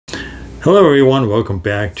Hello everyone, welcome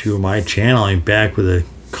back to my channel. I'm back with a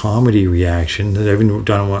comedy reaction. I haven't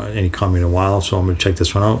done any comedy in a while, so I'm going to check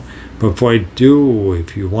this one out. But before I do,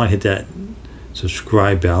 if you want, hit that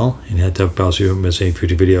subscribe bell and hit that bell so you don't miss any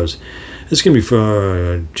future videos. This is going to be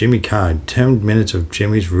for Jimmy Carr, 10 minutes of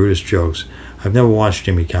Jimmy's Rudest jokes. I've never watched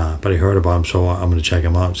Jimmy Carr, but I heard about him, so I'm going to check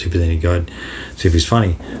him out, see if he's any good, see if he's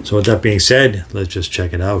funny. So with that being said, let's just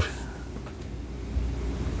check it out.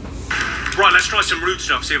 Right, let's try some rude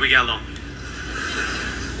stuff, see how we get along.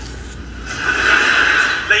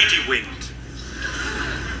 Lady wind.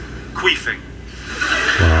 Queefing.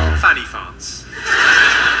 Wow. Fanny farts.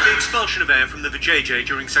 The expulsion of air from the vajayjay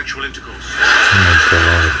during sexual intercourse. Oh my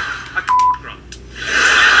God. A grunt.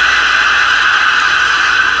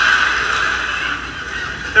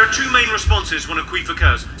 There are two main responses when a queef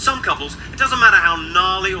occurs. Some couples, it doesn't matter how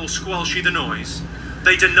gnarly or squelchy the noise,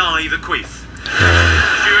 they deny the queef.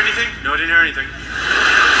 Did you hear anything? No, I didn't hear anything.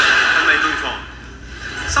 And they move on.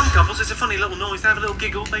 Some couples, it's a funny little noise, they have a little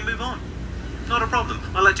giggle, they move on. Not a problem.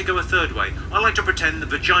 I like to go a third way. I like to pretend the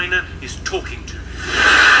vagina is talking to me.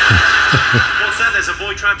 What's that? There's a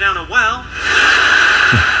boy trapped down a well.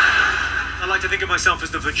 I like to think of myself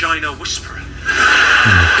as the vagina whisperer. Oh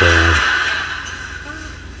my God.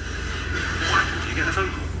 You get a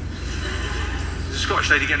phone call. There's a Scottish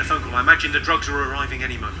lady getting a phone call. I imagine the drugs are arriving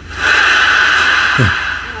any moment.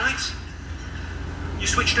 Alright. You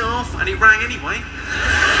switched it off and it rang anyway.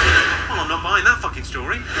 Well, I'm not buying that fucking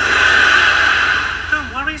story.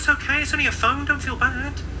 Don't worry, it's okay. It's only a phone. Don't feel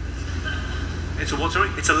bad. It's a what, sorry?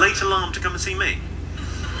 It's a late alarm to come and see me.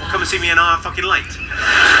 Or come and see me an hour fucking late.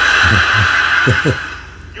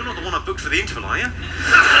 You're not the one I booked for the interval, are you?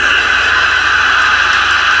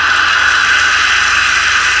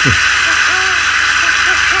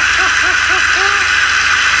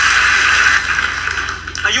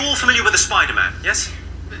 Are you all familiar with the Spider-Man, yes?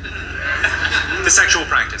 The sexual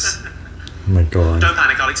practice. Oh my God. Don't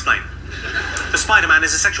panic, I'll explain. The Spider-Man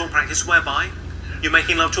is a sexual practice whereby you're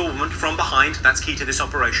making love to a woman from behind. That's key to this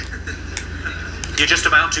operation. You're just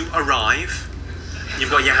about to arrive.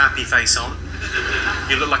 You've got your happy face on.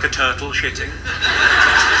 You look like a turtle shitting.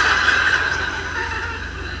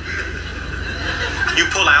 You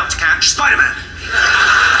pull out to catch Spider-Man.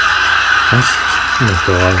 Oh my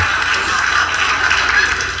God.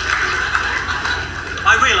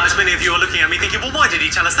 I realise many of you are looking at me thinking, well, why did he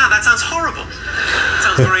tell us that? That sounds horrible. It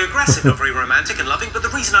sounds very aggressive, not very romantic and loving, but the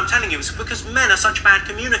reason I'm telling you is because men are such bad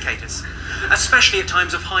communicators, especially at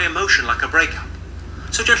times of high emotion like a breakup.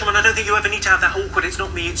 So, gentlemen, I don't think you ever need to have that awkward, it's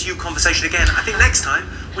not me, it's you conversation again. I think next time,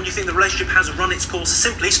 when you think the relationship has run its course,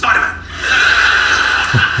 simply Spider-Man.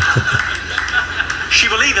 She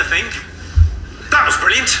will either think, that was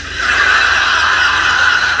brilliant,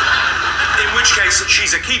 in which case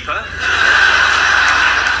she's a keeper,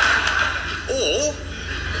 or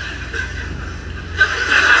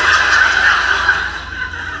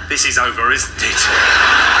this is over, isn't it?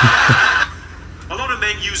 A lot of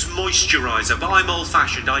men use moisturiser, but I'm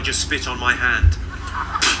old-fashioned. I just spit on my hand.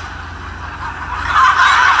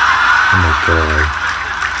 Oh my God.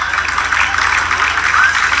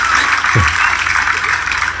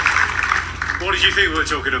 What did you think we were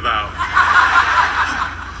talking about?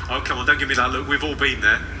 Oh, come on, don't give me that look. We've all been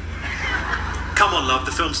there. Come on, love,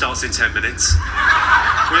 the film starts in 10 minutes.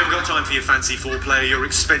 We haven't got time for your fancy foreplay or your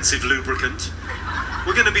expensive lubricant.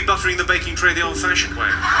 We're going to be buttering the baking tray the old-fashioned way.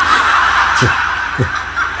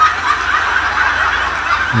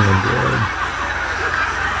 Oh God.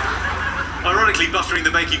 Ironically, buttering the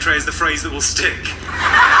baking tray is the phrase that will stick.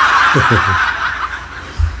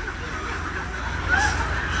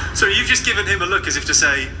 So you've just given him a look as if to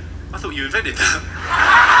say, I thought you invented that.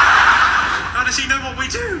 How does he know what we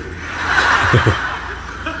do?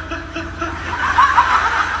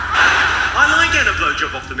 I like getting a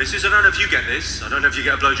blowjob off the missus. I don't know if you get this. I don't know if you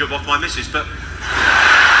get a blowjob off my missus, but the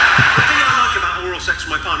thing I like about oral sex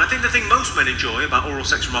from my partner, I think the thing most men enjoy about oral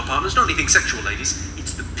sex from our partners, not anything sexual, ladies,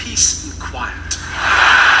 it's the peace and quiet.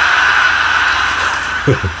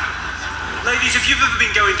 Ladies, if you've ever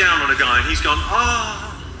been going down on a guy and he's gone,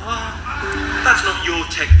 that's not your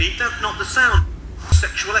technique, that's not the sound of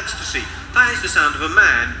sexual ecstasy. That is the sound of a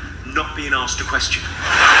man not being asked a question.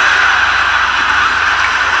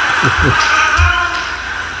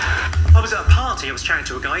 I was at a party, I was chatting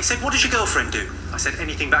to a guy, he said, what does your girlfriend do? I said,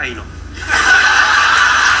 anything but anal.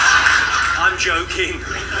 I'm joking.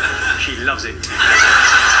 She loves it.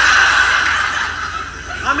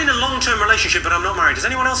 I'm in a long-term relationship, but I'm not married. Is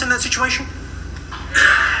anyone else in that situation?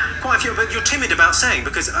 Quite a few, but you're timid about saying,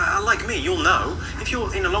 because like me, you'll know, if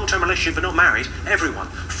you're in a long-term relationship but not married, everyone,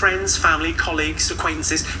 friends, family, colleagues,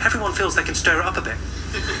 acquaintances, everyone feels they can stir it up a bit.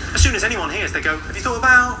 As soon as anyone hears, they go, have you thought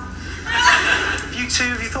about? You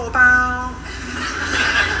two, have you thought about?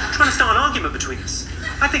 Trying to start an argument between us.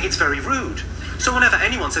 I think it's very rude. So whenever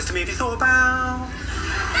anyone says to me, have you thought about?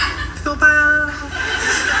 Have you thought about?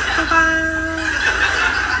 Thought about?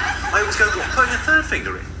 I always go, what, putting a third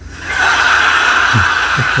finger in?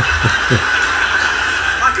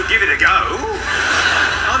 I could give it a go.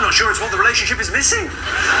 I'm not sure it's what the relationship is missing.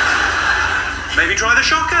 Maybe try the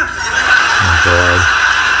shocker. Oh, God.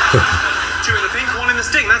 Two in the pink, one in the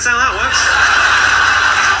sting. That's how that works.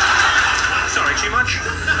 Sorry, too much?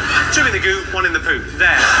 Two in the goo, one in the poo.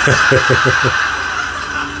 There.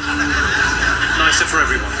 Nicer for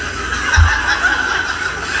everyone.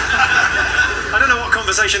 I don't know what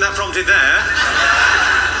conversation that prompted there.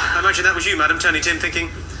 I imagine that was you, madam, turning to him thinking,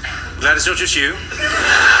 glad it's not just you.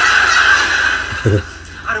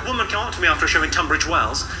 I had a woman come up to me after a show in Tunbridge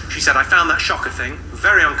Wells. She said, I found that shocker thing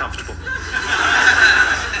very uncomfortable.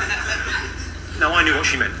 Now, I knew what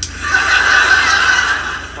she meant.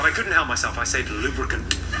 But I couldn't help myself. I said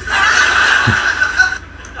lubricant.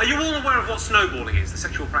 Are you all aware of what snowballing is, the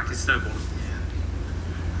sexual practice snowballing?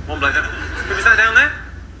 One bloke there. Who was that down there?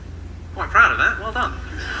 Quite proud of that. Well done.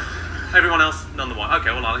 Everyone else, none the while.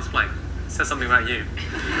 Okay, well, I'll explain. It says something about you.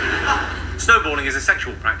 Snowballing is a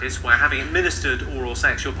sexual practice where, having administered oral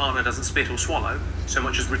sex, your partner doesn't spit or swallow, so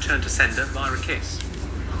much as return to sender via a kiss.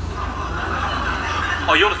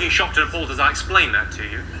 Oh, you're looking shocked and appalled as I explain that to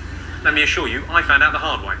you. Let me assure you, I found out the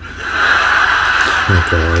hard way. Oh,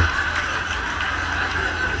 God.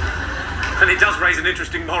 And it does raise an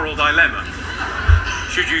interesting moral dilemma.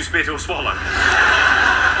 Should you spit or swallow?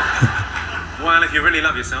 Well, if you really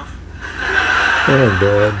love yourself. Oh,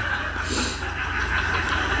 God.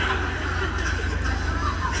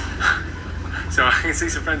 So I can see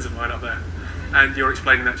some friends of mine up there. And you're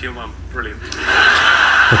explaining that to your mum. Brilliant.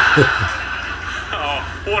 Oh,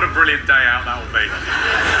 what a brilliant day out that will be.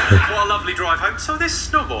 What a lovely drive home. So this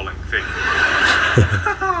snowballing thing.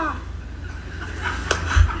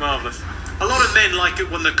 Marvellous. A lot of men like it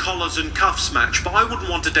when the collars and cuffs match, but I wouldn't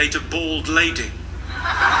want to date a bald lady.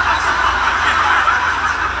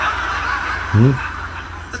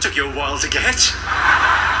 That took you a while to get.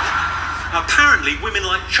 Apparently, women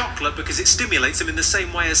like chocolate because it stimulates them in the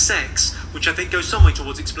same way as sex, which I think goes some way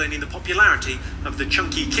towards explaining the popularity of the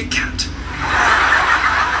chunky Kit Kat.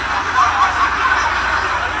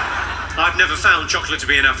 I've never found chocolate to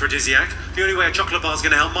be an aphrodisiac. The only way a chocolate bar is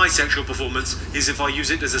going to help my sexual performance is if I use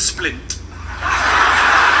it as a splint.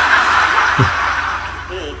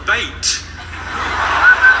 Or bait.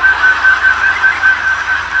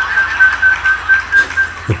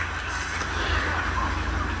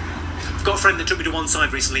 I've got a friend that took me to one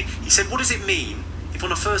side recently. He said, what does it mean if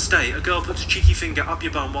on a first date a girl puts a cheeky finger up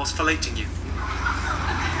your bum whilst filleting you?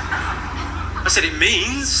 I said, it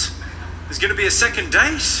means there's going to be a second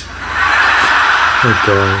date.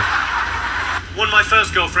 Okay. When my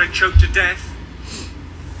first girlfriend choked to death,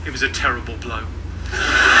 it was a terrible blow.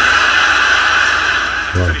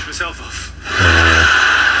 I finished myself off.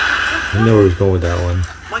 I know where he was going with that one.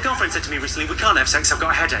 My girlfriend said to me recently, we can't have sex, I've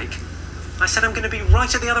got a headache. I said, I'm going to be right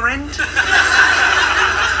at the other end. Do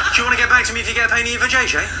you want to get back to me if you get a pain in your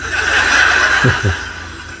vajayjay?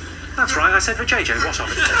 That's right, I said vajayjay, what of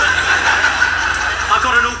it? I've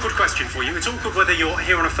got an awkward question for you. It's awkward whether you're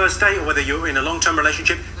here on a first date or whether you're in a long-term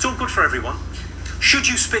relationship. It's awkward for everyone. Should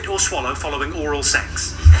you spit or swallow following oral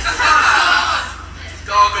sex?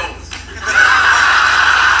 Goggles.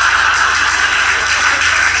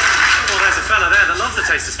 Well, there's a fella there that loves the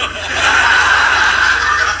taste of sponge.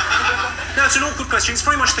 No, it's an awkward question. It's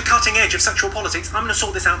very much the cutting edge of sexual politics. I'm going to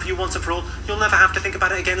sort this out for you once and for all. You'll never have to think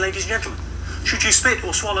about it again, ladies and gentlemen. Should you spit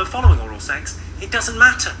or swallow following oral sex? It doesn't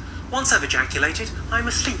matter. Once I've ejaculated, I'm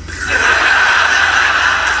asleep.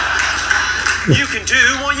 You can do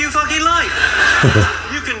what you fucking like.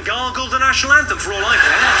 You can gargle the national anthem for all I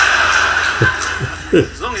care.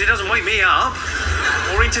 As long as it doesn't wake me up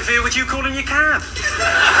or interfere with you calling your cab.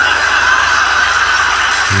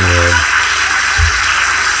 Yeah.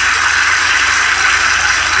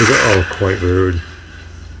 They're all quite rude.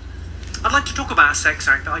 I'd like to talk about a sex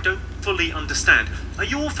act that I don't fully understand. Are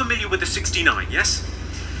you all familiar with the 69, yes?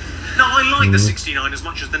 Now, I like the 69 as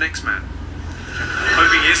much as the next man.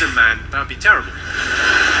 Hoping he isn't man, that would be terrible.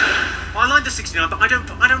 I like the 69, but I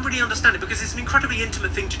don't really understand it because it's an incredibly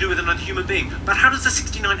intimate thing to do with another human being. But how does the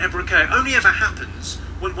 69 ever occur? It only ever happens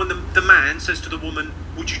when the man says to the woman,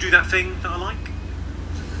 would you do that thing that I like?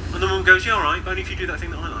 And the woman goes, yeah, all right, but only if you do that thing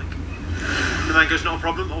that I like. And the man goes, not a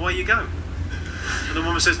problem, away you go. And the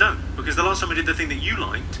woman says, no, because the last time I did the thing that you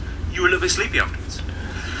liked, you were a little bit sleepy afterwards.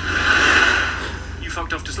 You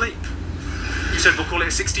fucked off to sleep. You said, we'll call it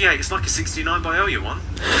a 68. It's like a 69, but I owe you one.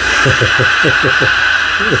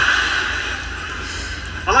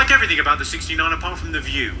 I like everything about the 69 apart from the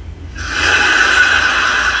view.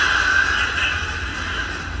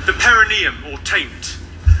 The perineum, or taint.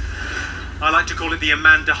 I like to call it the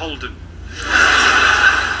Amanda Holden.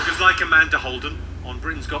 Because like Amanda Holden, on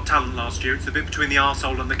Britain's Got Talent last year, it's the bit between the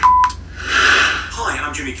arsehole and the Hi,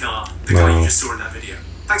 I'm Jimmy Carr, the guy you just saw in that video.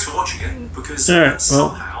 Thanks for watching it, because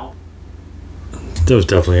somehow... That was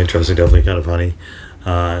definitely interesting, definitely kind of funny.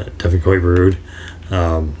 Definitely quite rude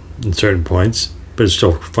in certain points, but it's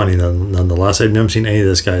still funny nonetheless. I've never seen any of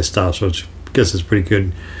this guy's stuff, so I guess it's a pretty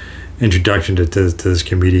good introduction to this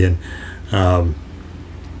comedian. Yeah,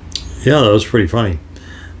 that was pretty funny.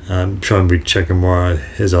 I'm sure I'll be checking more of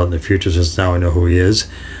his out in the future, since now I know who he is.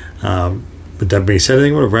 But that being said, I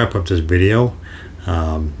think I'm going to wrap up this video.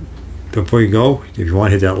 Before you go, if you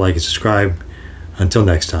want to hit that like and subscribe. Until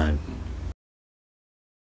next time.